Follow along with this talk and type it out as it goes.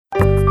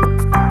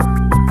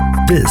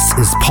This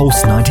is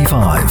Pulse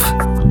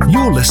 95.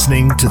 You're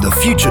listening to the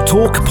Future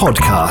Talk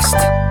podcast.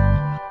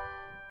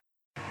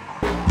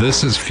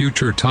 This is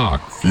Future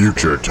Talk.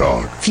 Future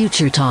Talk.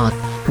 Future Talk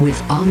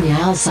with Omnia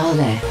Al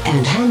Saleh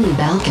and Hani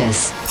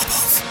Balkis.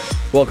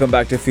 Welcome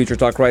back to Future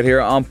Talk right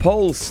here on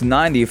Pulse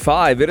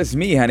 95. It is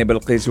me, Hani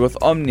Balkis, with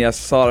Omnia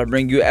Saleh,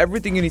 bringing you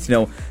everything you need to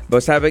know about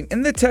what's happening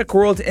in the tech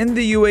world, in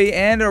the UAE,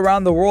 and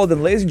around the world.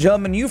 And ladies and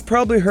gentlemen, you've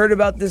probably heard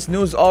about this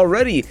news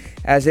already,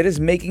 as it is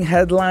making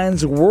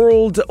headlines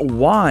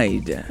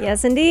worldwide.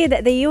 Yes, indeed.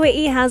 The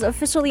UAE has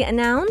officially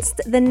announced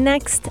the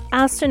next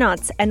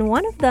astronauts, and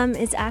one of them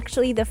is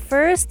actually the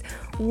first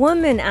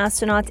woman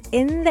astronaut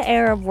in the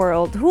Arab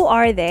world. Who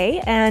are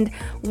they, and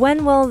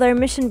when will their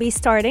mission be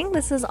starting?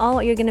 This is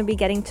all you're going to be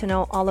getting to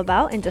know all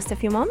about in just a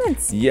few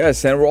moments.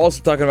 Yes, and we're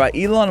also talking about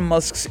Elon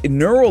Musk's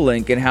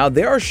Neuralink and how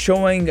they are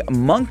showing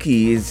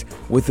monkeys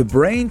with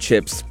brain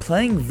chips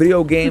playing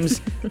video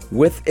games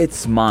with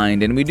its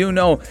mind. And we do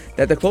know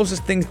that the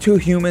closest thing to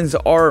humans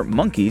are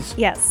monkeys.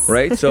 Yes.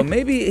 Right? So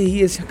maybe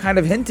he is kind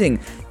of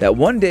hinting that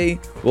one day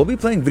we'll be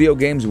playing video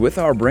games with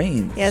our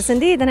brains. Yes,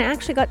 indeed. And I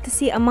actually got to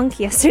see a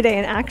monkey yesterday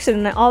in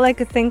action, and all I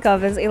could think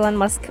of is Elon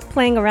Musk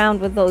playing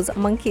around with those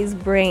monkeys'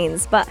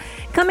 brains. But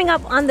coming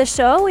up on the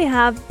show, we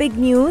have big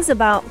news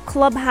about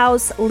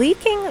Clubhouse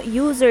leaking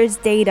users'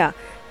 data.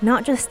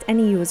 Not just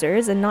any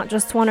users and not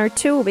just one or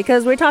two,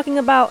 because we're talking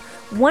about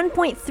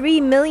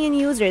 1.3 million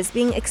users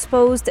being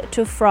exposed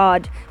to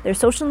fraud. Their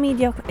social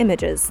media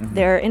images,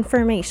 their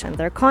information,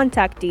 their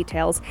contact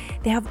details,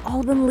 they have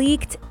all been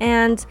leaked.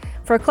 And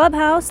for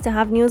Clubhouse to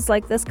have news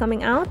like this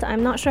coming out,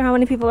 I'm not sure how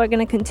many people are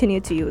going to continue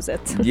to use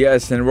it.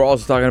 Yes, and we're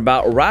also talking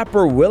about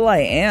rapper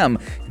will.i.am.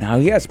 Now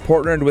he has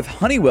partnered with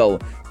Honeywell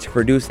to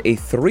produce a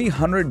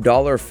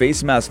 $300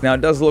 face mask. Now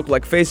it does look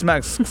like face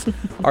masks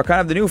are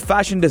kind of the new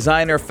fashion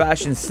designer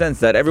fashion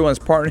sense, that everyone's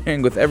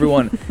partnering with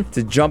everyone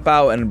to jump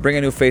out and bring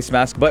a new face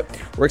mask. But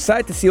we're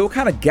excited to see what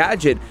kind of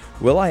gadget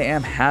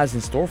will.i.am has in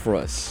store for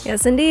us.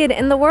 Yes, indeed.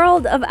 In the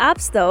world of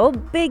apps, though,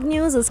 big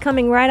news is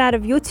coming right out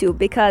of YouTube,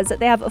 because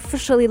they have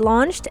officially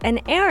launched an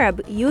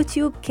Arab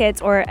YouTube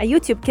Kids, or a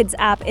YouTube Kids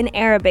app in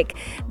Arabic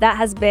that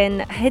has been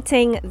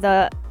hitting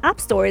the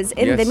app stores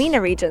in the MENA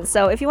region.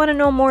 So if you want to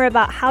know more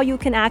about how you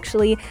can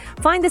actually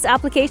find this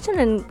application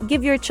and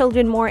give your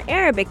children more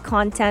Arabic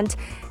content,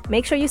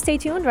 make sure you stay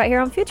tuned right here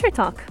on Future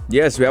Talk.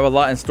 Yes, we have a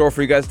lot in store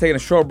for you guys. Taking a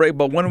short break,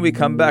 but when we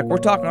come back, we're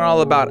talking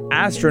all about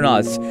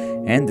astronauts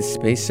and the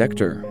space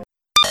sector.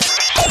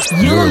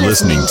 You're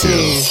listening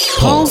to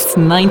Pulse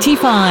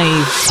 95.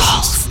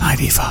 Pulse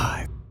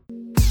 95.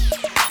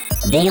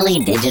 Daily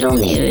digital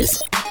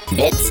news.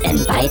 Bits and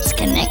bytes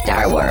connect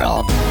our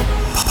world.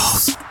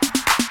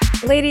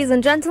 Ladies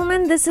and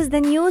gentlemen, this is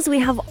the news we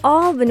have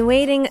all been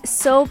waiting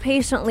so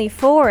patiently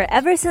for.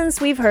 Ever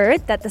since we've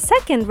heard that the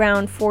second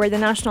round for the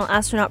National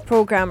Astronaut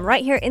Program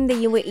right here in the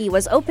UAE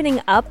was opening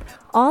up,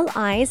 all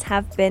eyes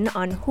have been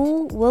on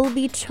who will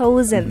be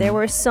chosen. There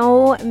were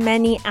so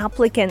many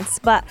applicants,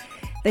 but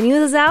the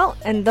news is out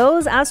and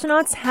those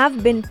astronauts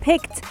have been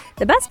picked.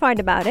 The best part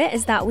about it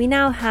is that we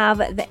now have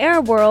the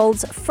Arab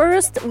world's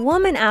first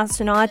woman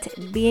astronaut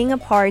being a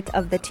part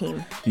of the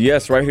team.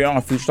 Yes, right here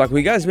on Future Talk,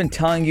 we guys have been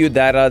telling you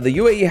that the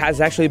UAE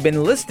has actually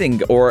been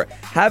listing or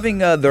having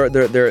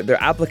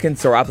their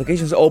applicants or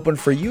applications open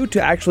for you to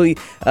actually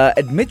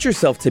admit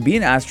yourself to be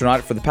an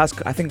astronaut for the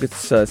past, I think it's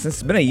since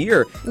it's been a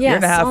year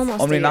and a half.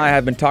 Omni and I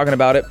have been talking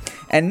about it.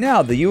 And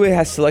now the UAE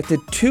has selected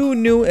 2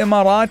 new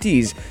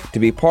Emiratis to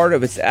be part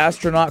of its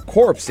astronaut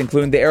corps,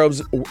 including the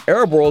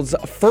Arab world's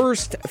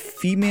first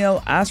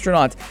female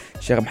astronaut.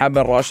 Sheikh Mohammed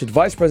bin Rashid,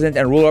 Vice President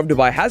and ruler of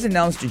Dubai, has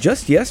announced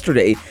just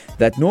yesterday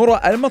that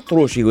Noura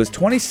Al-Matroushi, who is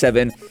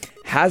 27,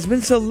 has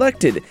been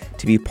selected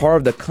to be part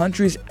of the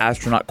country's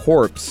astronaut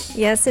corps.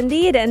 Yes,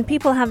 indeed. And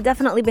people have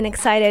definitely been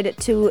excited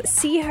to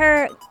see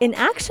her in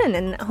action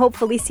and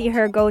hopefully see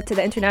her go to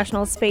the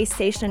International Space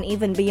Station and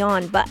even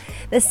beyond. But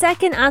the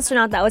second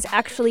astronaut that was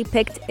actually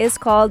picked is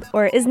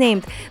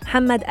named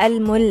Mohammed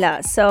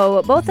Al-Mulla.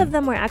 So both of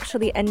them were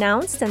actually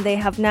announced, and they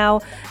have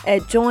now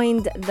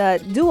joined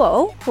the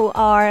duo, who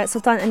are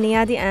Sultan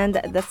Al-Niyadi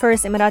and the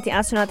first Emirati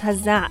astronaut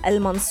Hazza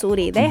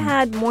Al-Mansouri. They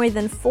had more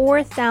than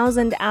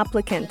 4,000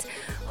 applicants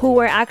who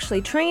were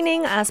actually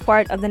training as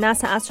part of the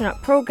NASA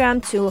astronaut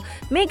program to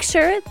make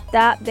sure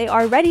that they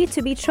are ready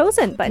to be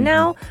chosen. But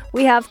now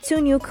we have 2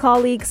 new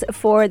colleagues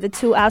for the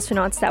 2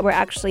 astronauts that were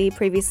actually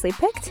previously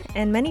picked,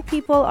 and many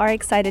people are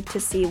excited to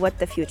see what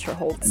the future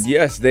holds.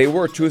 Yes, they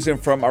were chosen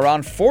from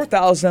around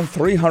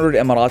 4,300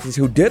 Emiratis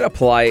who did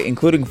apply,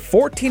 including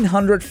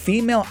 1,400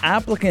 female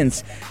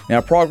applicants.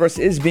 Now, progress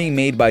is being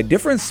made by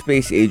different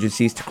space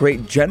agencies to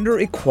create gender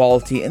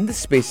equality in the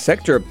space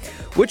sector,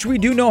 which we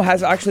do know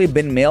has actually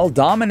been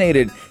male-dominated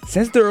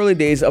since the early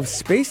days of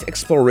space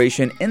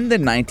exploration in the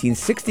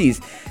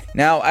 1960s.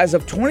 Now, as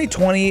of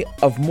 2020,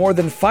 of more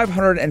than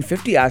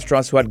 550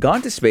 astronauts who had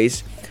gone to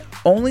space,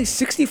 only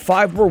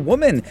 65 were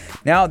women.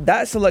 Now,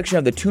 that selection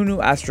of the 2 new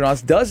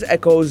astronauts does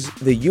echoes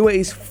the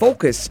UAE's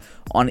focus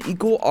on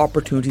equal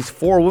opportunities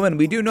for women.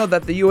 We do know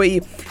that the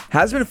UAE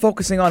has been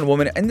focusing on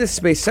women in the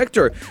space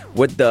sector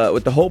with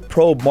the Hope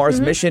Probe Mars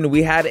mission.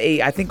 We had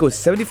I think it was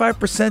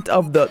 75%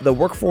 of the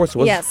workforce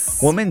was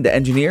women, the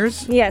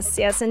engineers.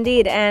 Yes,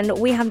 indeed. And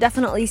we have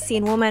definitely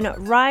seen women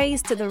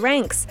rise to the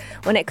ranks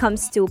when it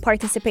comes to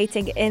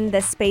participating in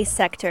the space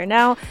sector.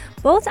 Now,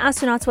 both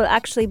astronauts will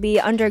actually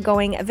be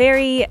undergoing a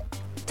very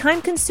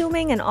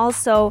time-consuming and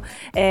also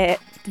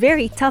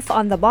very tough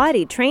on the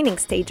body training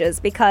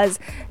stages, because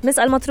Ms.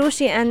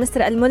 Al-Matroushi and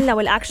Mr. Al-Mulla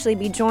will actually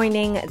be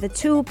joining the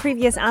 2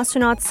 previous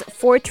astronauts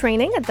for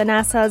training at the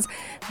NASA's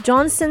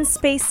Johnson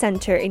Space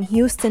Center in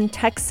Houston,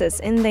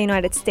 Texas in the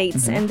United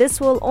States. And this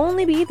will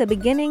only be the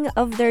beginning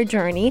of their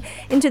journey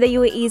into the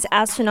UAE's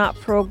astronaut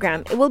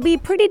program. It will be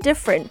pretty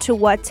different to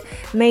what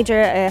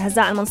Major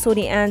Hazza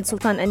Al-Mansouri and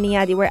Sultan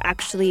Al-Niyadi were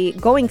actually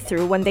going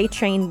through when they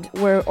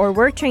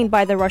were trained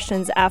by the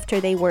Russians after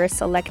they were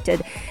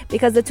selected,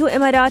 because the 2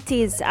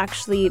 Emiratis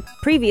actually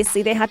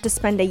previously they had to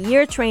spend a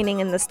year training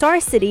in the Star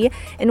City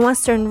in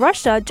Western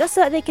Russia just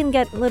so that they can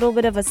get a little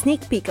bit of a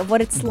sneak peek of what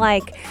it's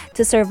like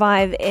to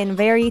survive in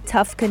very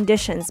tough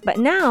conditions. But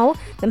now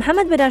the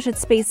Mohammed bin Rashid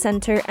Space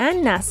Center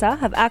and NASA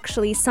have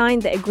actually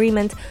signed the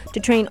agreement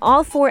to train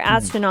all 4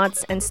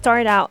 astronauts and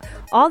start out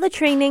all the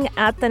training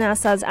at the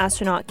NASA's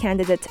astronaut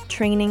candidate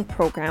training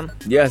program.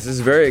 Yes, this is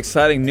very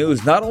exciting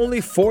news, not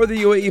only for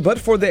the UAE but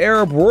for the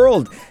Arab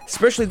world.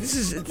 Especially this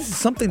is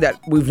something that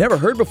we've never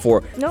heard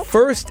before. Nope.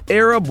 First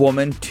Arab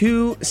woman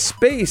to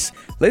space.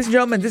 Ladies and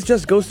gentlemen, this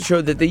just goes to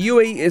show that the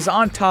UAE is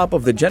on top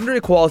of the gender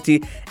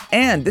equality,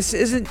 and this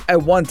isn't a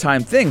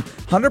one-time thing.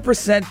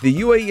 100% the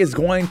UAE is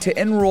going to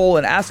enroll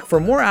and ask for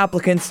more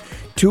applicants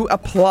to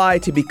apply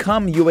to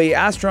become UAE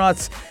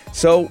astronauts.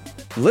 So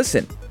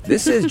listen,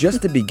 this is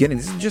just the beginning.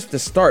 This is just the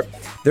start.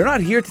 They're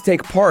not here to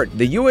take part.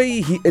 The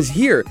UAE is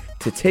here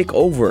to take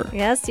over.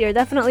 Yes, you're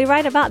definitely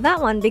right about that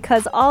one,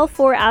 because all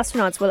 4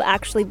 astronauts will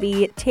actually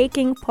be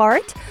taking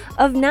part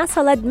of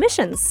NASA-led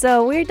missions.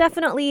 So we're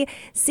definitely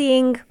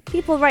seeing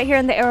people right here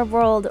in the Arab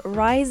world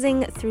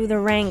rising through the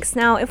ranks.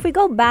 Now, if we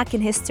go back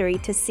in history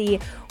to see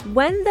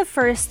when the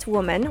first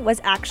woman was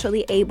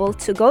actually able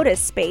to go to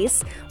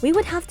space, we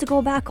would have to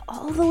go back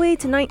all the way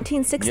to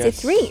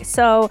 1963. Yes.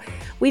 So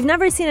we've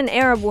never seen an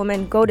Arab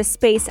woman go to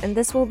space, and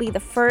this will be the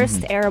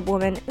first Arab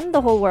woman in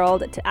the whole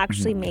world to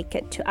actually make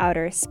it to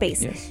outer space.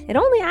 Yes. It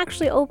only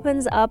actually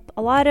opens up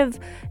a lot of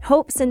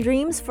hopes and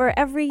dreams for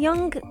every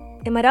young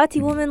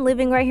Emirati woman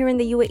living right here in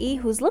the UAE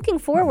who's looking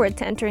forward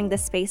to entering the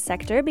space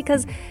sector,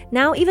 because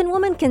now even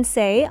women can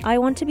say, I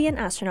want to be an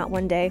astronaut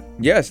one day.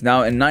 Yes,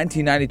 now in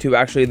 1992,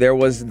 actually, there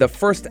was the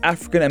first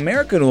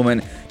African-American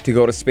woman to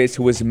go to space,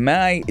 who was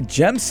Mae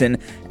Jemison.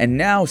 And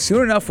now,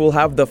 soon enough, we'll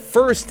have the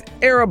first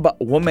Arab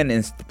woman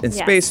in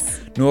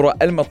space, Noura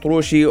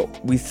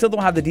Al-Matroushi. We still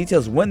don't have the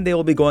details when they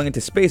will be going into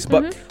space,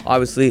 but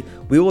obviously,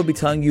 we will be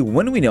telling you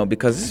when we know,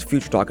 because this is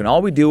Future Talk, and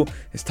all we do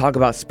is talk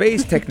about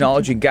space,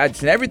 technology,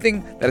 gadgets, and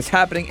everything that is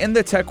happening in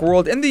the tech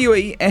world, in the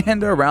UAE,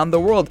 and around the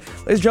world.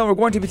 Ladies and gentlemen, we're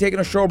going to be taking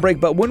a short break,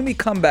 but when we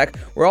come back,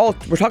 we're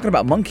talking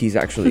about monkeys,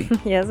 actually.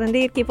 Yes,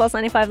 indeed. Keep Pulse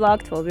 95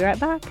 locked. We'll be right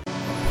back.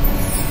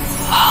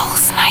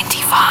 Pulse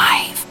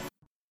 95.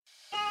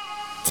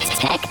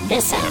 Check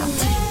this out.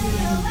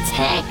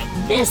 Check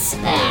this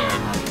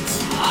out.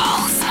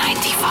 Pulse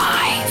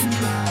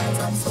 95.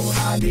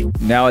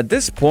 Now, at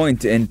this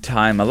point in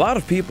time, a lot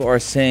of people are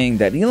saying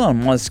that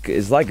Elon Musk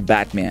is like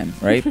Batman,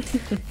 right?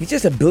 He's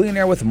just a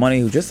billionaire with money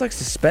who just likes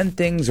to spend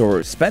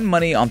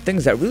money on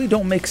things that really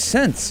don't make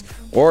sense,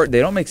 or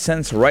they don't make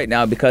sense right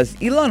now, because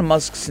Elon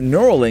Musk's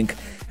Neuralink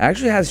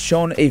actually has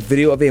shown a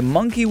video of a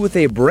monkey with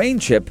a brain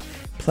chip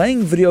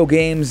playing video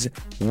games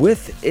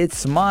with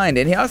its mind.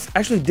 And he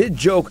actually did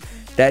joke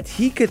that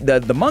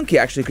the monkey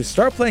actually could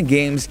start playing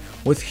games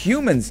with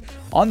humans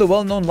on the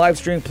well-known live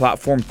streaming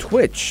platform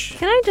Twitch.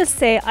 Can I just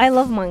say, I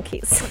love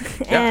monkeys.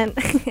 And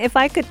if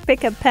I could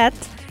pick a pet,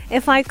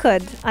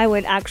 I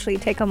would actually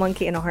take a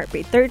monkey in a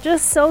heartbeat. They're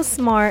just so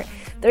smart.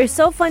 They're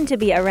so fun to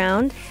be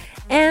around.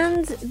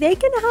 And they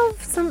can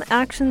have some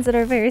actions that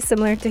are very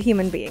similar to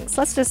human beings.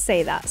 Let's just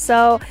say that.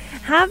 So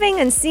having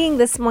and seeing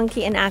this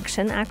monkey in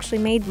action actually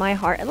made my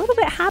heart a little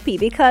bit happy,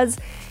 because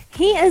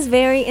he is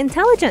very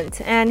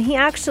intelligent, and he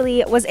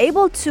actually was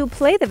able to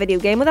play the video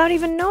game without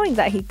even knowing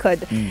that he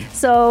could.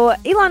 So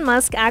Elon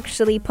Musk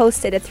actually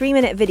posted a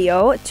 3-minute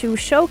video to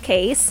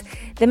showcase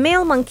the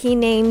male monkey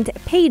named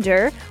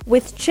Pager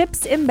with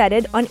chips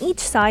embedded on each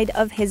side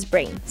of his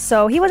brain.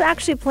 So he was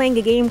actually playing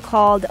a game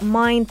called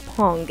Mind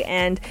Pong,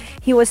 and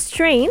he was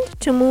trained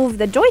to move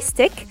the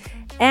joystick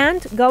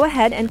and go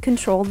ahead and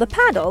control the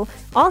paddle.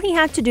 All he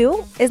had to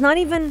do is not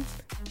even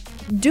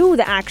do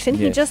the action.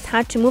 He Yes. just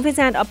had to move his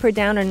hand up or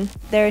down, and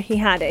there he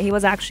had it. He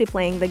was actually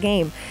playing the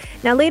game.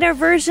 Now, later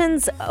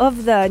versions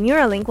of the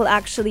Neuralink will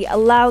actually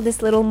allow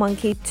this little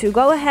monkey to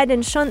go ahead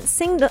and shunt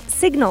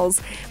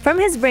signals from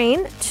his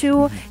brain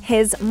to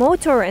his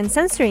motor and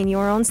sensory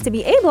neurons to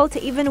be able to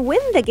even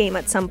win the game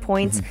at some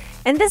point.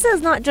 And this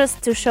is not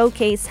just to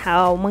showcase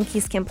how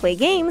monkeys can play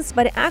games,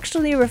 but it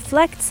actually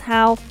reflects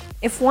how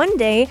if one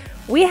day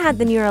we had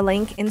the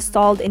Neuralink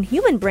installed in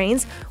human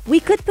brains, we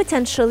could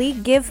potentially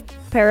give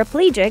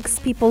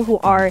paraplegics, people who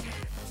are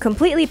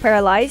completely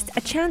paralyzed,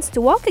 a chance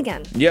to walk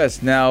again.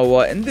 Yes, now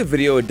in the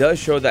video it does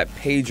show that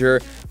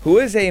Pager, who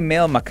is a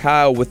male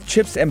macaque with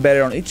chips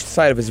embedded on each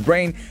side of his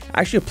brain,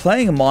 actually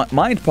playing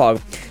Mind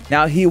Pog.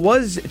 Now he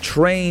was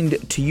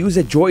trained to use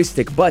a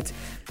joystick, but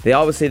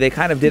they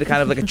kind of did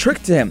like a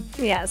trick to him.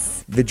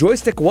 Yes. The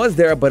joystick was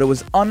there, but it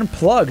was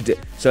unplugged.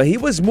 So he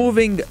was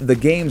moving the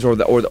games or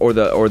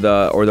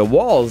the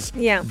walls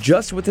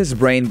just with his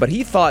brain, but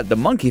the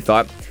monkey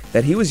thought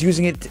that he was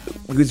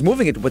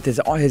moving it with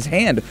his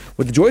hand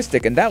with the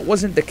joystick, and that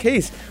wasn't the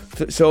case.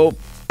 So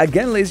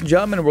again, ladies and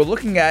gentlemen, we're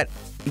looking at,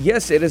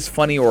 yes, it is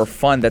funny or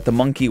fun that the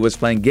monkey was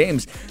playing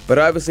games, but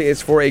obviously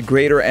it's for a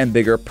greater and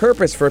bigger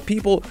purpose for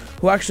people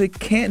who actually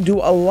can't do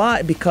a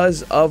lot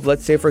because of,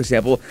 let's say, for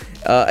example,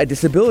 a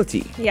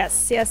disability.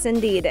 Yes,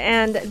 indeed.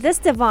 And this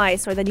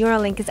device, or the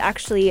Neuralink, is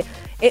actually,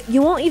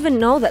 you won't even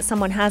know that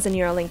someone has a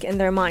Neuralink in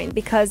their mind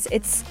because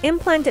it's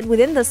implanted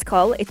within the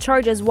skull. It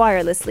charges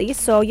wirelessly,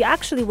 so you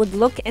actually would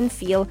look and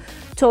feel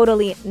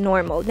totally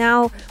normal.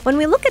 Now, when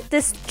we look at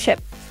this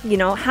chip,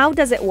 how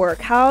does it work?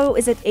 How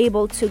is it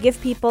able to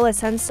give people a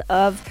sense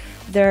of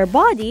their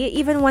body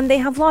even when they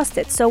have lost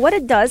it? So what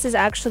it does is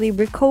actually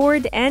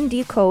record and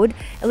decode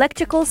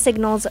electrical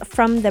signals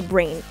from the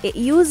brain. It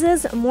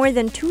uses more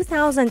than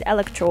 2,000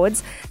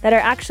 electrodes that are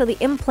actually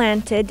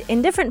implanted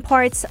in different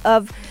parts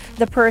of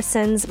the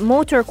person's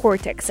motor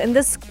cortex. In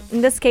this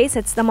case,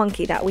 it's the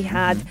monkey that we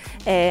had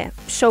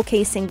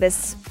showcasing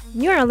this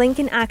Neuralink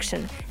in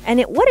action.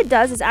 And what it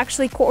does is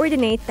actually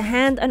coordinate the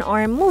hand and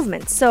arm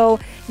movements. So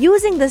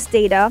using this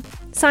data,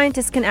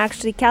 scientists can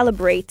actually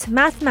calibrate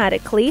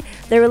mathematically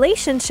the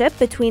relationship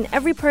between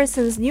every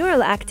person's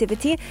neural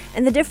activity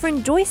and the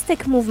different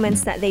joystick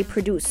movements that they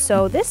produce.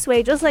 So this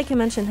way, just like you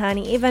mentioned,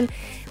 Hani, even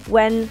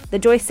when the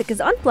joystick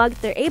is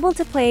unplugged, they're able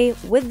to play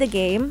with the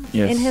game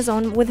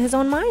with his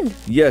own mind.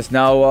 Yes.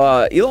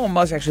 Now, Elon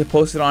Musk actually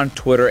posted on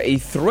Twitter a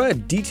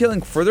thread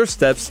detailing further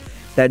steps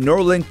that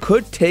Neuralink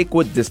could take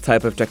with this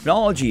type of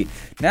technology.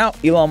 Now,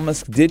 Elon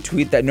Musk did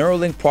tweet that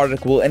Neuralink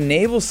product will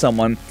enable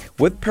someone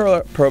with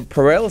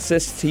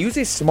paralysis to use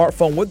a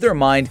smartphone with their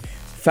mind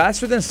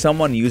faster than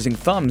someone using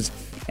thumbs.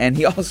 And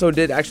he also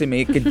did actually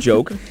make a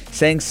joke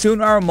saying soon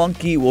our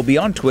monkey will be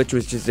on Twitch,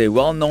 which is a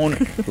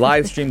well-known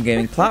live stream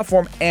gaming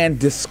platform, and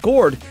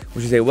Discord,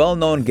 which is a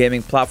well-known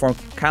gaming platform,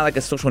 kind of like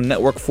a social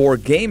network for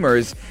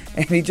gamers.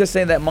 And he's just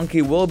saying that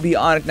monkey will be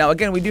on it. Now,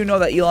 again, we do know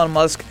that Elon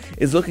Musk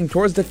is looking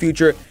towards the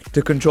future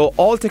to control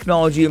all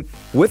technology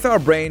with our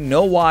brain.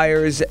 No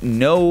wires,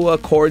 no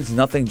cords,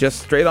 nothing,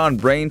 just straight on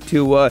brain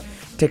to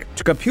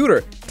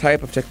computer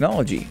type of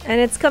technology.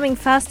 And it's coming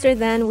faster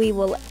than we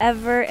will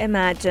ever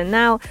imagine.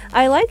 Now,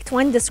 I liked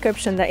one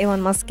description that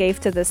Elon Musk gave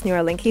to this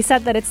Neuralink. He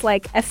said that it's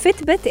like a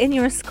Fitbit in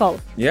your skull.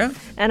 Yeah.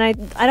 And I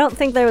don't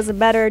think there was a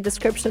better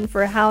description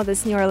for how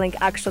this Neuralink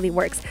actually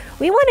works.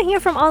 We want to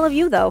hear from all of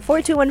you, though.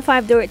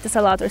 4215, do it to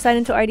Salat, or sign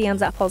into our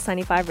DMs at Pulse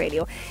 95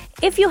 Radio.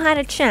 If you had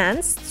a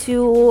chance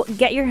to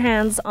get your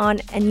hands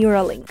on a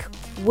Neuralink,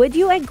 would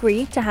you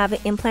agree to have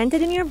it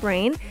implanted in your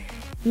brain,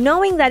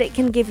 knowing that it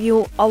can give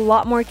you a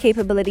lot more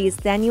capabilities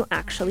than you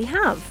actually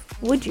have?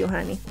 Would you,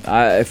 Hani?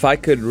 If I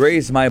could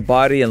raise my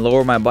body and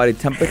lower my body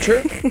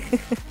temperature,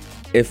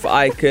 if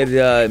I could...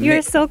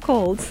 You're so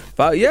cold.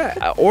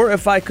 Or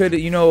if I could,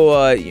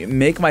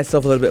 make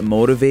myself a little bit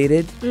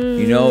motivated,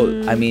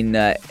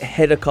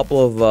 hit a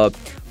couple of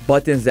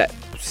buttons that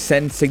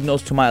send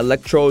signals to my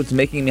electrodes,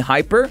 making me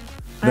hyper,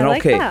 then I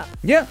like okay. that.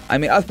 Yeah,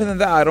 other than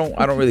that, I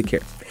don't really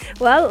care.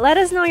 Well, let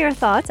us know your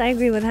thoughts. I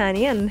agree with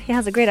Hani, and he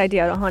has a great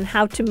idea on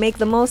how to make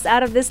the most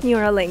out of this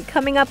Neuralink.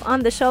 Coming up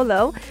on the show,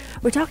 though,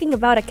 we're talking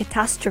about a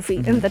catastrophe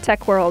in the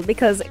tech world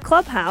because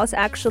Clubhouse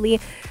actually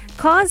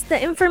caused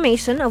the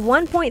information of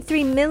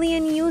 1.3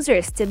 million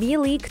users to be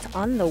leaked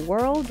on the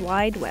World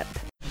Wide Web.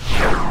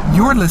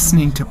 You're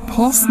listening to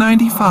Pulse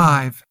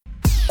 95.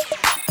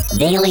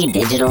 Daily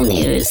digital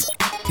news.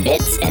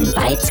 Bits and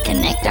bytes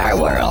connect our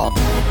world.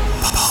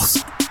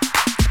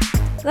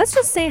 Let's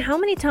just say, how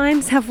many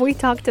times have we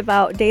talked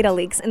about data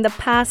leaks in the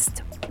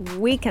past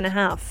week and a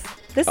half?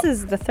 This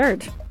is the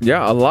third.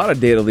 Yeah, a lot of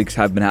data leaks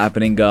have been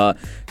happening.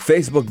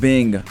 Facebook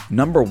being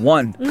number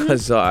one,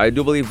 because I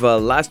do believe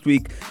last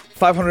week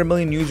 500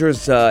 million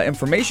users'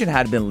 information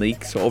had been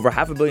leaked. So over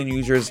 500 million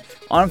users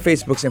on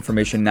Facebook's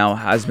information now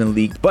has been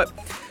leaked.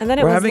 And then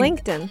it was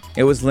LinkedIn.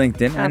 It was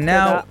LinkedIn. And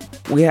now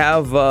we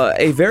have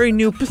a very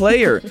new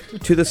player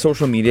to the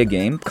social media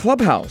game,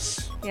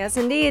 Clubhouse. Yes,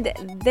 indeed.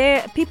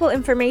 People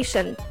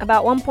information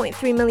about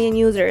 1.3 million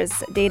users'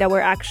 data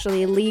were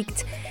actually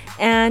leaked.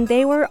 and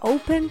they were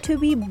open to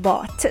be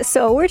bought.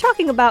 So we're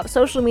talking about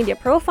social media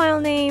profile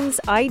names,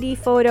 ID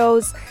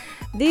photos.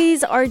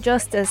 These are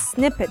just a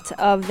snippet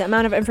of the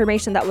amount of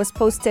information that was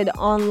posted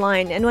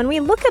online. And when we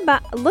look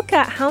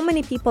at how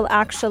many people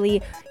actually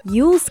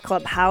use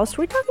Clubhouse,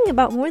 we're talking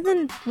about more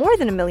than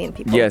a million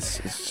people. Yes.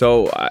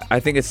 So I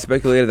think it's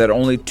speculated that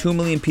only 2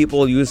 million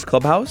people use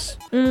Clubhouse,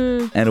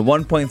 and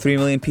 1.3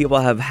 million people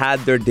have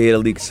had their data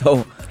leaked.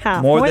 So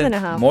more than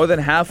half. More than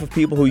half of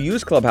people who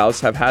use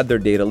Clubhouse have had their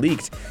data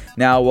leaked.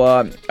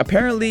 Now,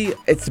 apparently,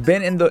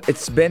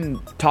 it's been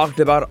talked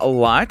about a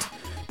lot.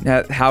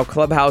 How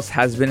Clubhouse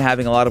has been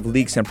having a lot of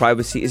leaks and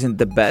privacy isn't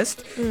the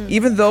best,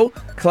 even though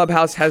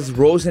Clubhouse has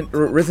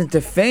risen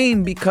to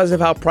fame because of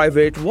how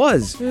private it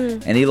was.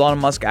 And Elon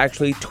Musk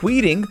actually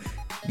tweeting,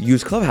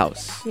 use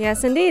Clubhouse.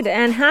 Yes, indeed.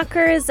 And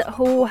hackers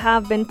who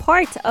have been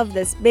part of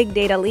this big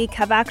data leak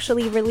have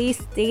actually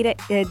released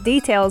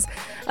details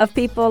of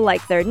people,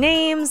 like their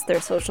names,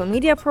 their social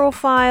media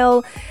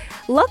profile.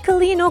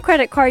 Luckily, no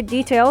credit card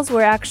details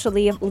were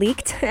actually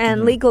leaked,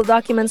 and legal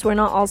documents were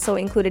not also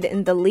included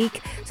in the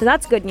leak. So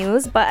that's good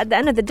news. But at the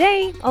end of the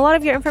day, a lot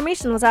of your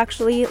information was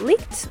actually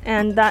leaked,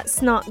 and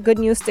that's not good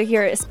news to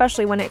hear,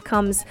 especially when it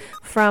comes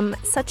from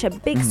such a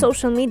big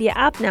social media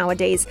app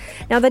nowadays.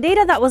 Now, the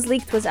data that was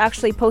leaked was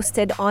actually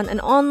posted on an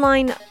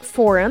online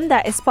forum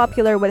that is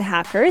popular with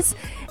hackers.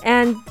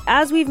 And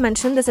as we've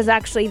mentioned, this is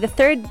actually the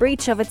third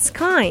breach of its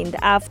kind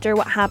after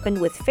what happened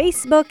with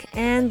Facebook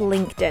and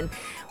LinkedIn.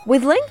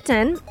 With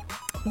LinkedIn,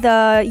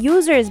 the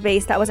users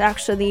base that was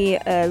actually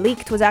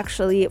leaked was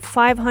actually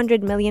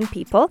 500 million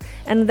people,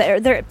 and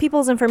their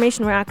people's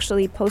information were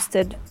actually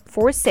posted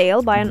for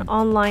sale by an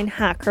online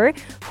hacker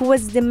who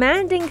was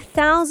demanding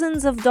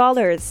thousands of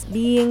dollars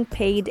being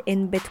paid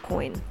in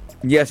Bitcoin.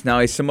 Yes, now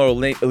a similar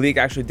leak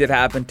actually did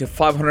happen to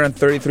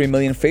 533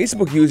 million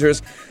Facebook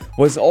users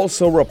was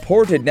also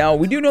reported. Now,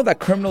 we do know that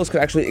criminals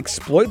could actually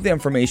exploit the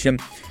information,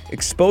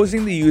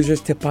 exposing the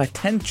users to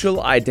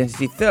potential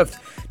identity theft.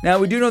 Now,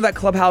 we do know that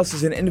Clubhouse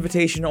is an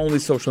invitation-only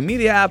social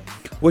media app,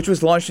 which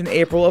was launched in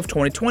April of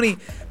 2020,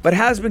 but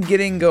has been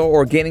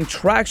gaining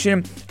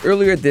traction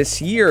earlier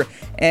this year.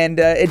 And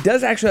it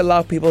does actually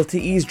allow people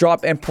to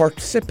eavesdrop and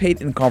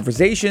participate in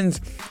conversations,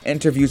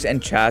 interviews,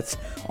 and chats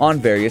on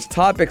various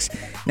topics.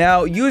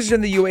 Now, users in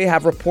the UAE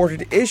have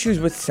reported issues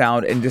with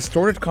sound and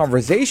distorted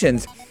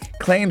conversations,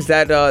 claims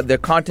that their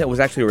content was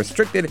actually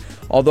restricted,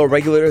 although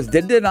regulators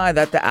did deny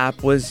that the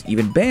app was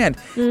even banned.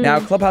 Now,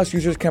 Clubhouse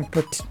users can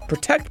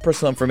protect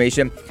personal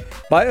information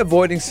by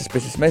avoiding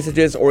suspicious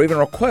messages or even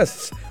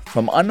requests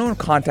from unknown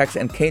contacts,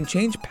 and can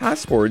change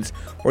passwords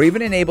or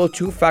even enable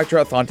two-factor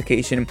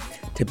authentication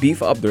to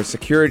beef up their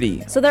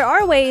security. So there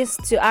are ways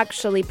to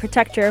actually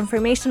protect your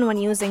information when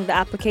using the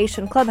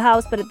application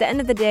Clubhouse, but at the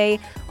end of the day,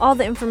 all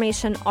the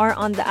information are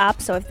on the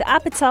app. So if the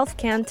app itself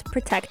can't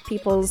protect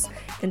people's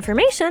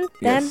information,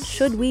 then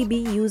should we be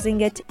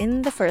using it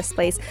in the first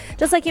place?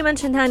 Just like you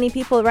mentioned, Hani,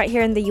 people right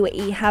here in the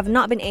UAE have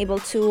not been able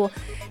to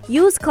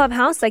use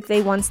Clubhouse like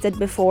they once did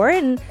before,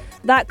 and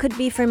that could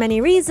be for many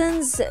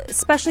reasons,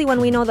 especially when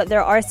we know that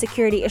there are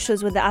security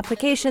issues with the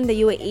application.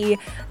 The UAE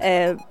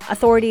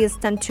authorities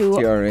tend to...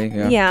 TRA,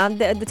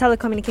 the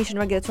Telecommunication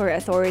Regulatory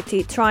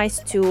Authority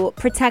tries to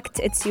protect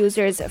its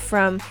users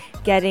from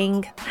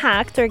getting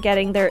hacked or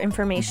getting their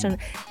information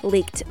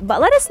leaked. But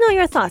let us know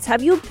your thoughts.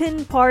 Have you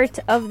been part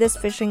of this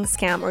phishing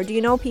scam, or do you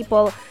know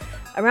people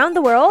around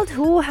the world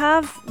who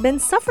have been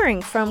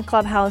suffering from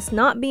Clubhouse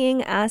not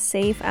being as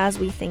safe as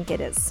we think it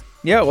is?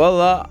 Yeah,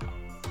 well,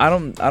 I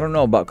don't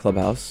know about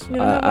Clubhouse.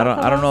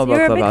 I don't know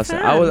about Clubhouse.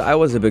 I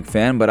was a big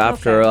fan, but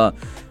after a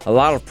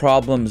lot of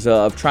problems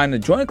of trying to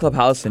join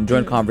Clubhouse and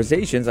join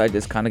conversations, I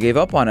just kind of gave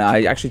up on it.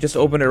 I actually just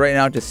opened it right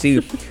now to see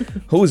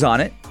who's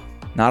on it.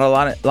 Not a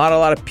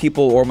lot of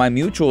people or my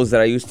mutuals that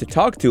I used to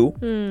talk to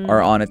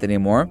are on it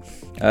anymore.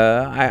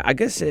 I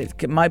guess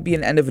it might be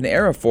an end of an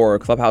era for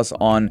Clubhouse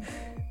on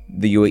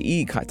the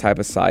UAE type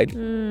of side,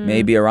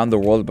 maybe around the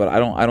world, but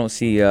I don't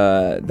see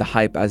the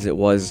hype as it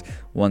was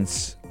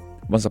once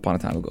upon a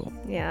time ago.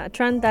 Yeah, a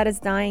trend that is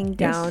dying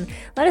down.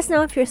 Let us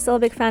know if you're still a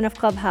big fan of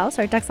Clubhouse.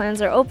 Our text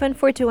lines are open,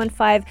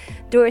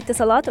 4215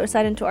 Salat, or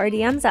slide into our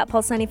DMs at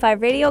Pulse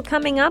 95 Radio.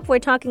 Coming up, we're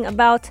talking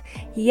about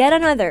yet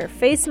another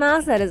face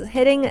mask that is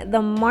hitting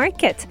the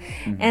market.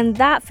 And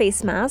that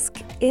face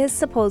mask is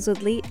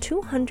supposedly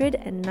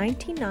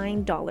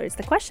 $299.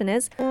 The question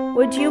is,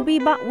 would you be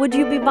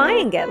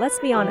buying it? Let's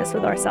be honest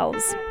with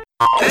ourselves.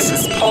 This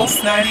is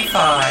Pulse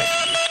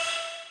 95.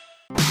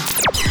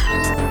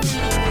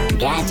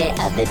 Gadget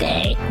of the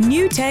day.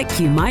 New tech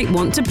you might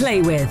want to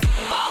play with.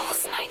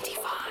 Pulse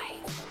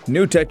 95.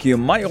 New tech you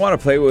might want to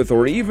play with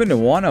or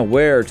even want to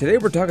wear. Today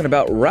we're talking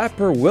about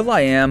rapper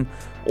will.i.am,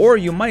 or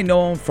you might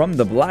know him from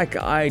the Black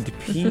Eyed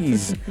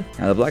Peas.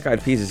 Now, the Black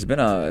Eyed Peas has been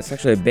it's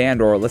actually a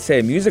band, or let's say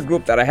a music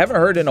group that I haven't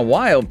heard in a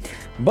while.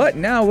 But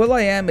now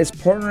will.i.am is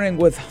partnering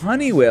with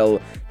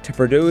Honeywell to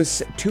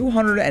produce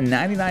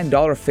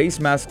 $299 face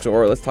masks,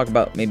 or let's talk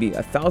about maybe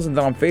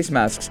 $1,000 face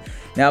masks.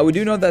 Now, we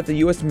do know that the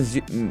U.S.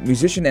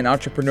 musician and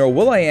entrepreneur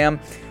will.i.am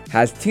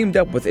has teamed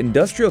up with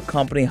industrial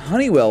company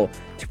Honeywell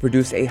to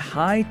produce a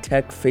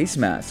high-tech face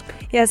mask.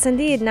 Yes,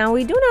 indeed. Now,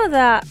 we do know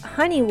that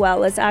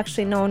Honeywell is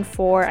actually known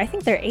for, I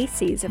think they're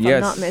ACs, if I'm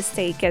not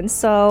mistaken.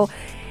 So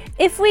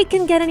if we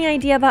can get any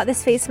idea about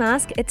this face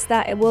mask, it's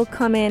that it will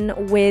come in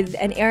with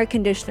an air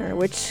conditioner,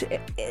 which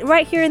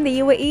right here in the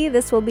UAE,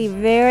 this will be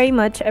very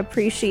much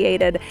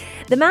appreciated.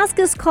 The mask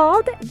is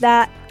called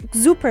that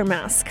Super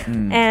Mask,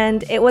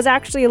 and it was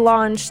actually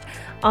launched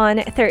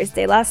on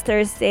Thursday, last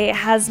Thursday. It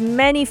has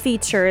many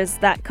features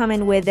that come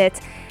in with it.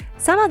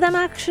 Some of them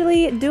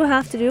actually do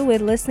have to do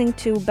with listening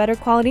to better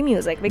quality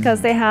music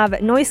because they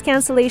have noise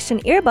cancellation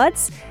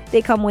earbuds.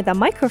 They come with a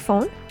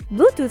microphone,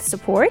 Bluetooth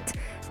support,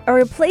 a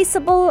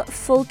replaceable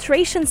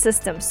filtration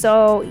system,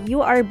 so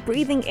you are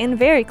breathing in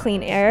very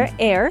clean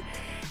air,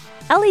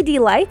 LED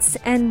lights,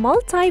 and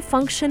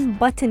multi-function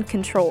button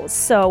controls.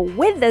 So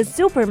with the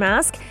Super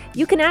Mask,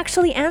 you can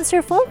actually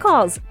answer phone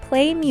calls,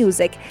 play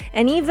music,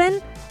 and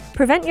even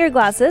prevent your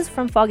glasses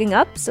from fogging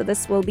up. So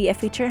this will be a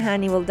feature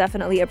Hani will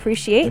definitely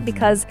appreciate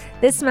because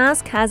this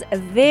mask has a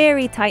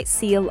very tight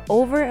seal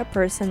over a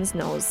person's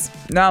nose.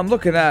 Now I'm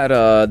looking at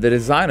the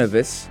design of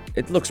this.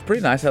 It looks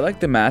pretty nice. I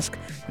like the mask.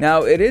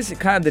 Now it is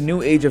kind of the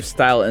new age of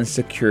style and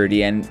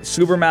security, and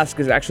Super Mask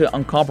is actually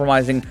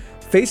uncompromising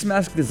face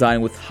mask design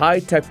with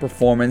high-tech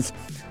performance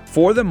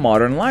for the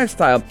modern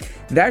lifestyle.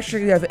 They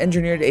actually have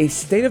engineered a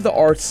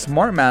state-of-the-art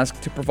smart mask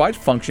to provide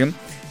function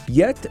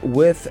yet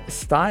with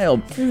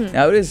style.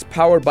 Now it is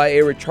powered by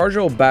a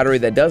rechargeable battery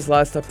that does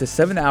last up to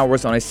 7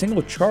 hours on a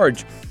single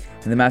charge.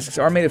 And the masks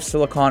are made of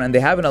silicone and they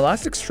have an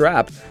elastic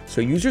strap, so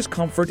users'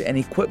 comfort and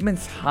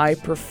equipment's high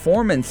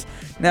performance.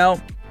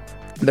 Now,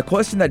 the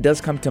question that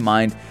does come to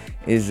mind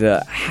is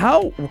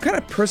what kind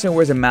of person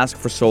wears a mask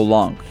for so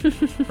long,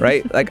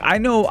 right? Like I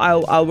know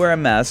I'll wear a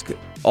mask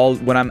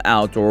when I'm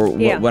out or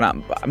when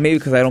I'm maybe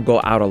because I don't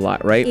go out a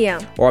lot, right? Yeah.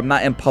 Or I'm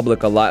not in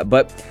public a lot,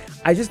 but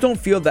I just don't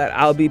feel that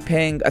I'll be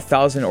paying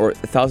 1,000 or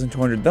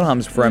 1,200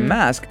 dirhams for a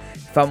mask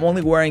if I'm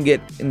only wearing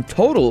it in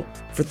total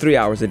for 3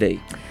 hours a day.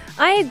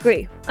 I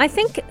agree. I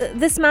think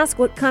this mask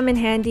would come in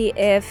handy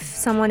if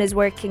someone is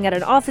working at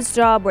an office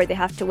job where they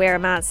have to wear a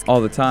mask all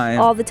the time.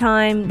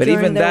 But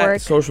even their that, work.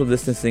 social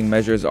distancing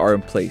measures are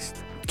in place.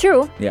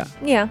 True. Yeah.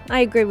 Yeah, I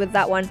agree with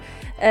that one.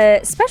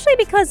 Especially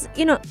because,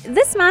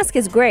 this mask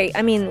is great.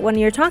 I mean, when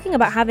you're talking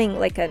about having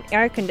like an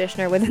air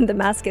conditioner within the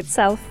mask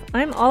itself,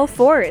 I'm all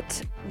for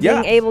it.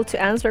 Yeah. Being able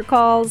to answer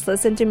calls,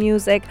 listen to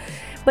music.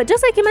 But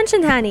just like you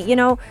mentioned,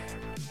 Hani,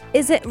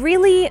 is it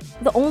really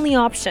the only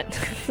option?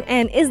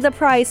 And is the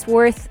price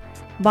worth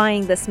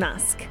buying this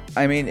mask?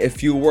 I mean,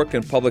 if you work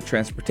in public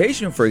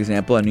transportation, for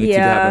example, and you need to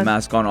have a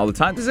mask on all the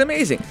time, this is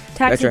amazing.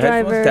 Taxi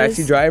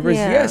drivers,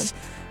 yes.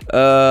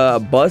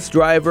 Bus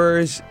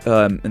drivers,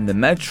 in the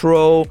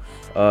metro,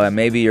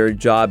 maybe your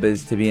job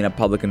is to be in a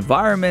public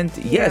environment,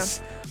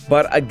 yes.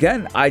 But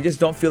again, I just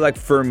don't feel like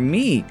for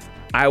me,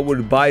 I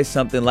would buy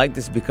something like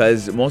this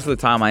because most of the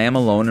time I am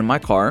alone in my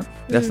car.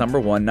 That's number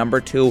one. Number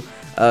two,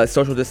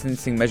 social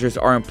distancing measures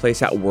are in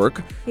place at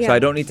work. Yeah. So I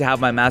don't need to have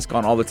my mask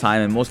on all the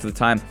time. And most of the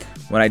time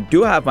when I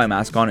do have my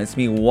mask on, it's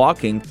me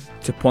walking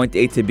to point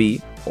A to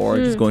B or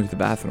just going to the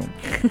bathroom.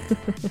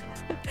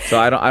 So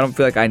I don't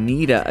feel like I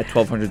need a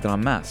 1,200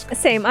 dirham mask.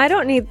 Same. I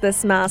don't need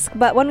this mask.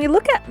 But when we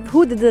look at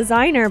who the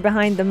designer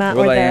behind the mask,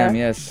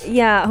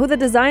 who the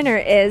designer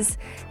is,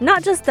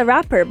 not just the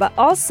rapper, but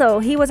also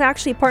he was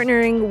actually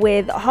partnering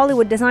with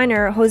Hollywood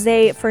designer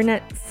Jose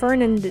Fernandez,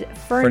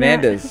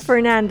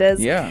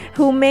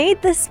 who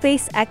made the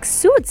SpaceX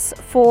suits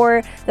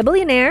for the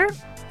billionaire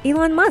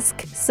Elon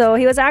Musk. So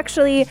he was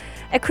actually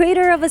a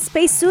creator of a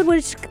spacesuit,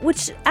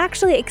 which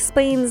actually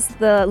explains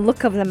the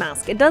look of the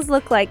mask. It does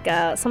look like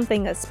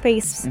something a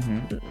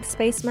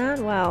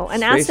spaceman. Wow,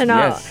 an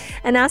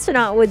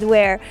astronaut would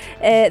wear.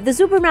 The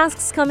super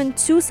masks come in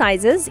two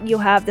sizes. You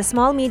have the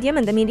small, medium,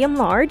 and the medium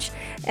large,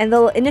 and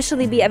they'll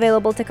initially be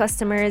available to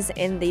customers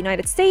in the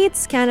United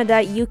States,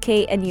 Canada,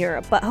 UK, and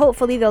Europe. But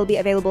hopefully, they'll be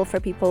available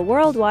for people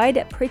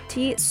worldwide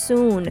pretty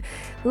soon.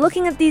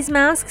 Looking at these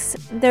masks,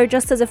 they're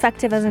just as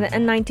effective as an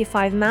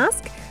N95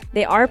 mask.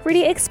 They are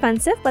pretty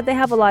expensive, but they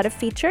have a lot of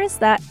features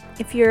that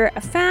if you're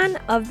a fan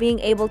of being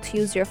able to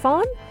use your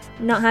phone,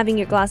 not having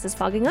your glasses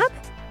fogging up,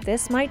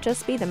 this might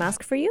just be the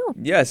mask for you.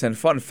 Yes, and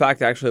fun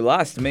fact, actually,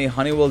 last May,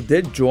 Honeywell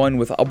did join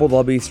with Abu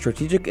Dhabi's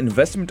strategic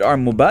investment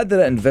arm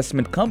Mubadala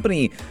Investment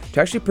Company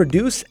to actually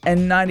produce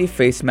N90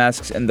 face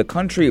masks in the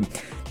country.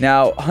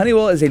 Now,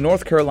 Honeywell is a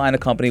North Carolina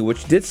company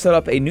which did set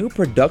up a new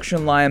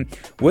production line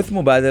with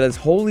Mubadala's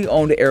wholly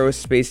owned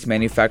aerospace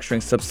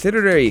manufacturing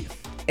subsidiary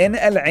in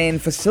Al Ain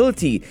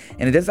facility,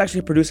 and it does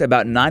actually produce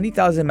about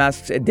 90,000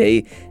 masks a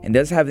day and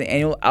does have an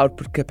annual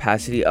output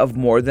capacity of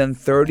more than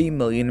 30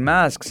 million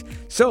masks.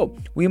 So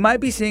we might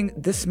be seeing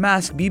this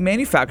mask be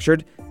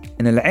manufactured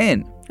in Al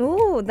Ain.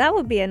 Ooh, that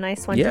would be a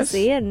nice one to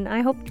see, and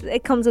I hope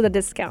it comes with a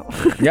discount.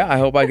 Yeah, I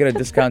hope I get a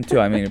discount too.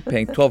 I mean,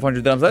 paying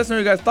 1,200 dirhams. Let us know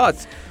your guys'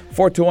 thoughts.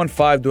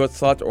 4215 do it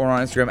slot or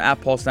on Instagram at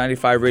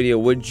Pulse95 Radio.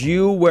 Would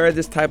you wear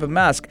this type of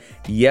mask?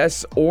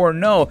 Yes or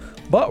no?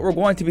 But we're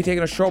going to be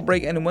taking a short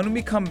break, and when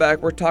we come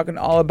back, we're talking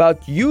all about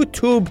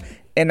YouTube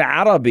in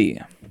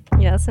Arabic.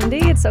 Yes,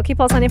 indeed. So keep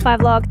Pulse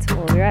 95 locked.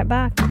 We'll be right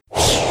back.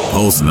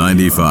 Pulse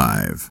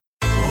 95.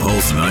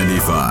 Pulse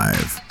 95.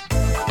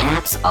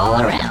 Apps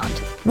all around.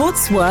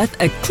 What's worth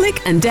a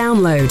click and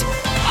download?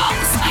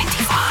 Pulse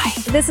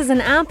 95. This is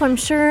an app I'm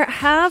sure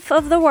half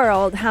of the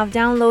world have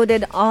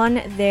downloaded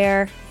on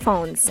their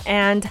phones.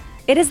 And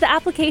it is the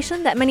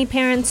application that many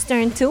parents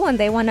turn to when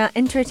they want to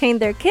entertain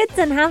their kids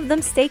and have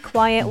them stay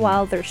quiet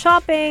while they're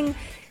shopping,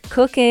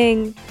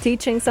 cooking,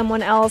 teaching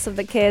someone else of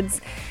the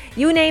kids.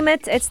 You name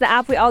it, it's the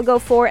app we all go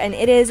for, and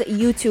it is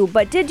YouTube.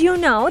 But did you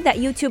know that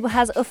YouTube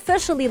has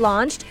officially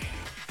launched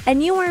a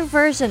newer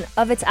version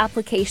of its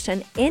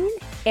application in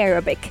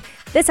Arabic?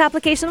 This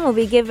application will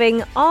be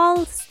giving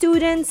all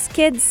students,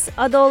 kids,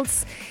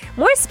 adults,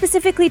 more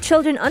specifically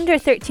children under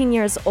 13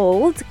 years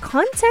old,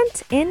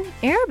 content in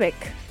Arabic.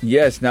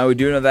 Yes, now we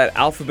do know that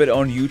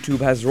Alphabet-owned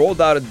YouTube has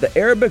rolled out the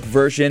Arabic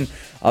version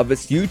of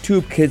its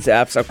YouTube Kids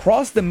apps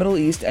across the Middle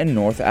East and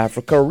North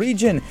Africa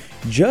region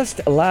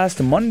just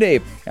last Monday,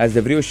 as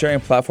the video sharing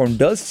platform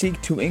does seek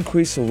to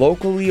increase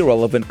locally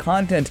relevant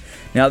content.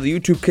 Now, the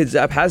YouTube Kids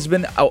app has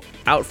been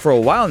out for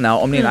a while now.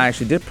 Omni and I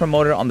actually did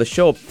promote it on the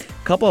show a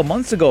couple of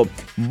months ago,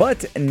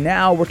 but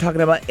now we're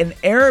talking about an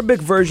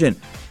Arabic version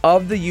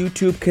of the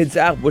YouTube Kids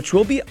app, which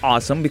will be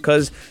awesome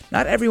because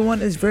not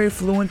everyone is very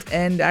fluent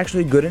and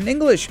actually good in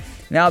English.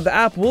 Now, the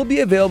app will be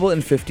available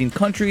in 15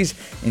 countries,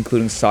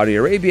 including Saudi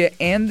Arabia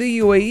and the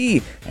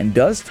UAE, and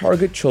does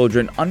target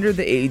children under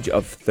the age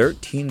of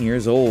 13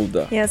 years old.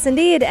 Yes,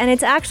 indeed. And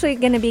it's actually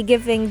going to be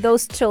giving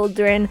those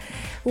children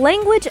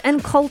language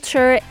and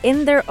culture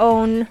in their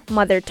own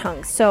mother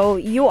tongue. So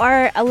you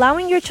are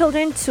allowing your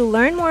children to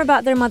learn more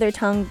about their mother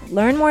tongue,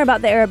 learn more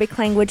about the Arabic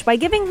language by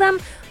giving them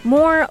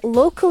more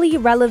locally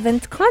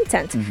relevant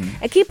content.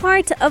 A key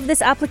part of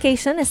this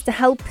application is to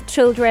help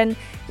children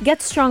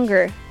get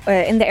stronger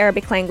in the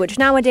Arabic language.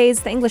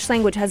 Nowadays, the English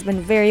language has been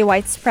very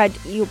widespread.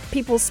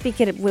 People speak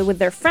it with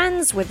their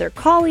friends, with their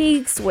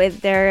colleagues,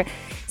 with their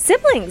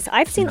siblings.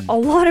 I've seen a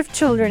lot of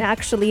children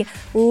actually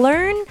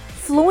learn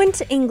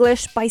fluent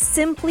English by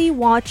simply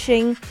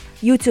watching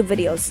YouTube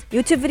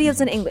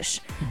videos in English,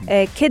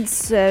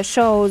 kids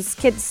shows,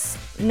 kids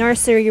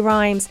nursery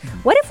rhymes.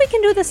 What if we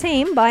can do the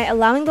same by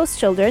allowing those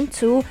children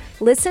to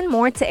listen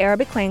more to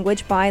Arabic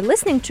language by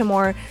listening to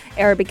more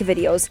Arabic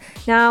videos?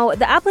 Now,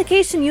 the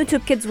application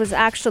YouTube Kids was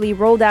actually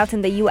rolled out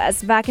in the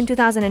US back in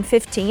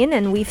 2015,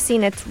 and we've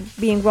seen it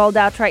being rolled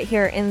out right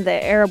here in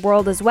the Arab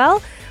world as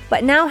well.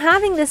 But now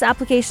having this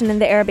application in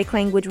the Arabic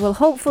language will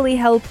hopefully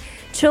help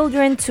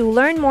children to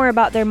learn more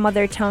about their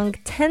mother tongue.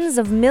 Tens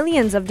of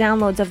millions of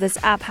downloads of this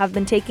app have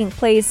been taking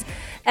place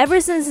ever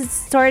since it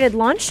started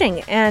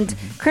launching, and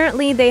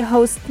currently they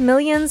host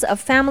millions of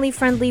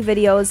family-friendly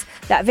videos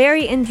that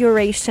vary in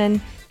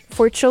duration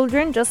for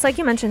children, just like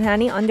you mentioned,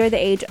 Hani, under the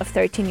age of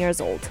 13 years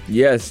old.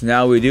 Yes,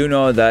 now we do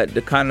know that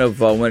the kind of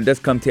when it does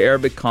come to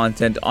Arabic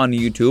content on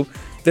YouTube,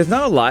 there's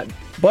not a lot,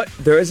 but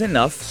there is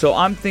enough. So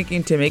I'm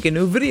thinking to make a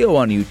new video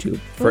on YouTube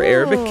for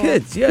Arabic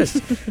kids. Yes,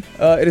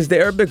 it is the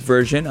Arabic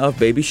version of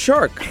Baby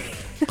Shark.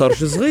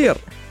 قرش صغير.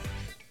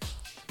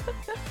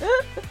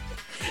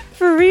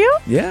 For real?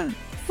 Yeah.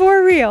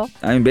 For real?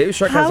 I mean, Baby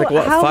Shark has like,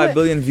 what, 5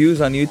 billion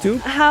views on YouTube?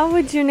 How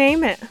would you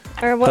name it?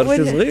 Or what would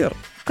قرش صغير.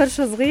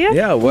 قرش صغير?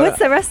 Yeah, what's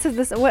the rest of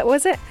this? What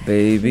was it?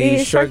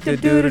 Baby Shark do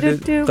do do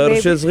do.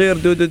 قرش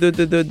صغير do do do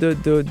do do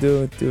do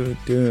do do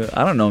do.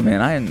 I don't know,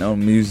 man. I ain't no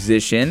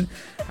musician.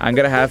 I'm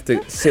gonna have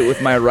to sit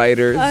with my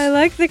writers. I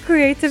like the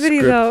creativity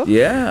though.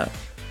 Yeah.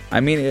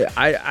 I mean,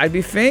 I'd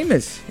be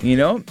famous, you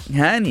know?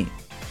 Hani.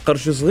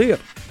 قرش صغير.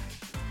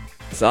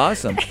 It's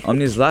awesome.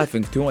 Omni's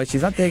laughing too much.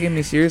 She's not taking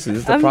me seriously.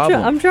 This is the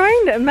problem. I'm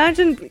trying to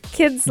imagine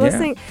kids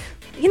listening.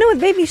 You know,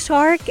 with Baby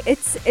Shark, it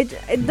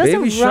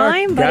doesn't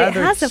rhyme, but it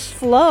has a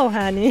flow,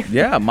 honey.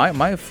 Yeah,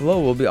 my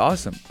flow will be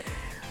awesome.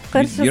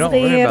 You don't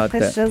worry about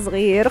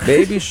that.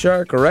 Baby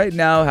Shark right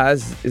now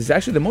is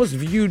actually the most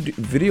viewed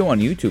video on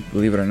YouTube,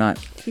 believe it or not.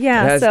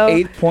 Yeah, it has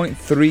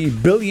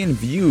 8.3 billion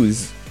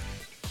views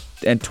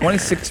and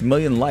 26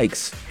 million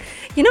likes.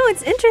 You know,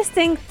 it's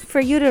interesting for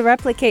you to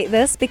replicate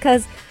this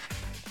because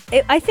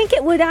I think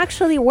it would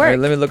actually work. All right,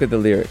 let me look at the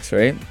lyrics,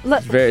 right?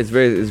 It's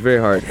very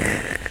hard.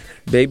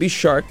 Baby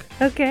Shark.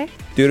 Okay.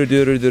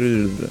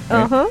 Do-do-do-do-do-do-do.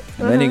 And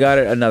then you got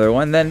another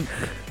one. Then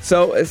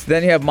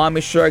you have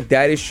Mommy Shark,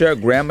 Daddy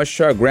Shark, Grandma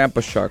Shark,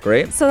 Grandpa Shark,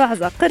 right? So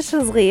لحظة قرش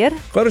صغير.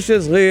 قرش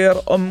صغير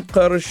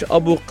قرش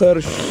أبو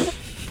قرش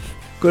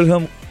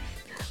كلهم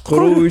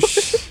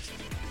قروش.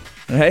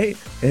 Right?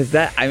 Is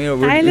that, I mean,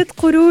 عائلة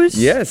قروش.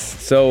 Yes.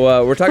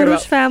 So we're talking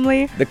about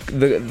family.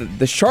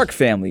 The Shark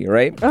family,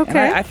 right? Okay.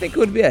 And I think it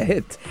would be a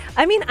hit.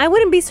 I mean, I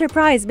wouldn't be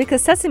surprised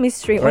because Sesame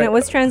Street, when it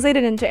was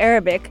translated into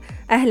Arabic,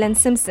 أهلا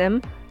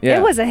سمسم,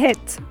 it was a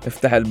hit.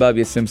 افتح الباب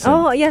يا سمسم.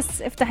 Oh,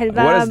 yes. افتح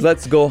الباب. What is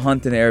let's go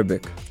hunt in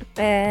Arabic?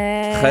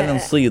 خلينا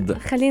نصيد.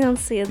 خلينا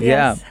نصيد, yes.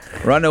 Yeah.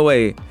 Run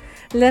away.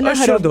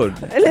 لنهرب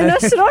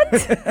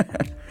لنشرد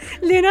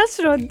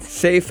لنشرد.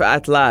 Safe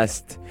at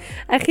last.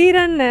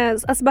 أخيرا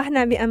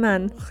أصبحنا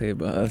بأمان.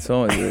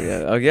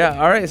 Yeah,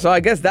 all right. So I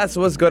guess that's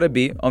what's going to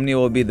be. Omni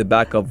will be the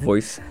backup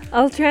voice.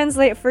 I'll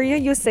translate for you.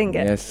 You sing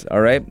it. Yes,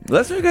 all right.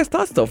 Let's know your guys'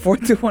 thoughts though.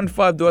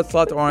 4215 do it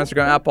slot or on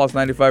Instagram at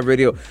Pulse95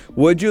 Radio.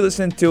 Would you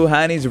listen to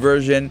Hani's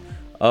version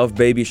of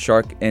Baby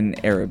Shark in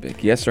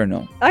Arabic? Yes or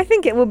no? I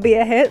think it would be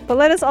a hit, but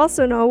let us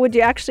also know, would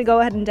you actually go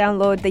ahead and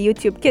download the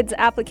YouTube Kids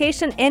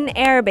application in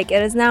Arabic?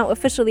 It is now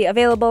officially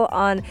available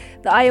on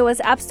the iOS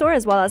App Store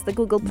as well as the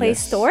Google Play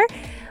Store.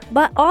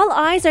 But all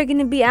eyes are going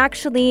to be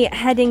actually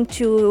heading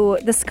to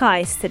the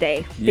skies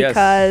today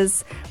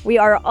because we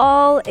are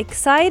all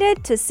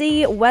excited to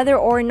see whether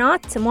or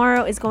not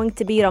tomorrow is going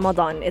to be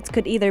Ramadan. It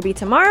could either be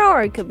tomorrow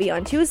or it could be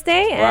on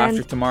Tuesday. Or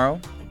after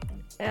tomorrow?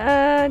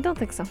 I don't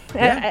think so.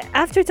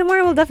 After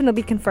tomorrow will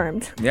definitely be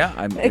confirmed. Yeah,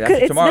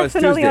 it's tomorrow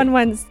definitely is Tuesday. on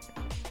Wednesday.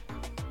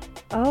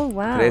 Oh,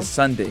 wow. Today's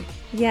Sunday.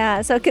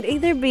 Yeah, so it could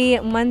either be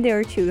Monday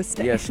or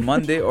Tuesday. Yes,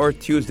 Monday or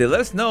Tuesday.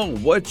 Let us know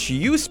what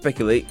you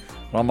speculate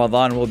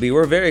Ramadan will be.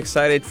 We're very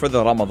excited for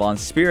the Ramadan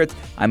spirit.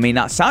 I may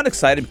not sound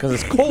excited because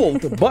it's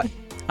cold, but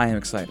I am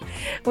excited.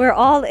 We're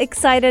all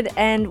excited,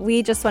 and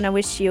we just want to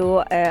wish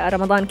you a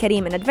Ramadan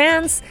Kareem in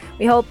advance.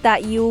 We hope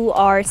that you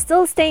are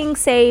still staying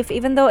safe,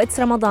 even though it's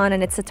Ramadan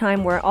and it's a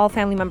time where all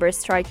family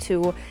members try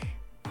to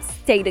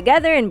stay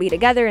together and be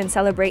together and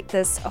celebrate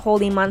this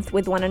holy month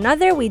with one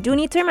another. We do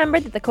need to remember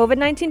that the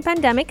COVID-19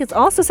 pandemic is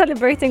also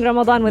celebrating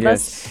Ramadan with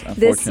us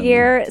this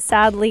year,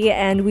 sadly,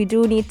 and we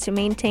do need to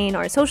maintain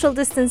our social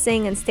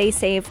distancing and stay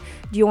safe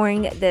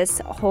during this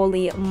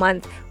holy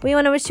month. We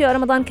want to wish you a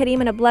Ramadan Kareem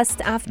and a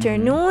blessed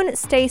afternoon.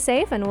 Stay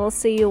safe, and we'll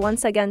see you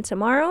once again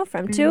tomorrow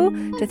from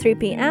 2 to 3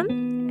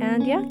 p.m.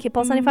 And yeah, keep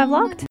Pulse 95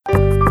 locked.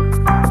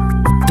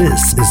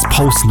 This is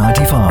Pulse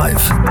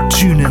 95.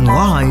 Tune in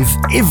live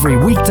every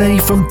weekday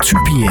from 2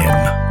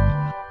 p.m.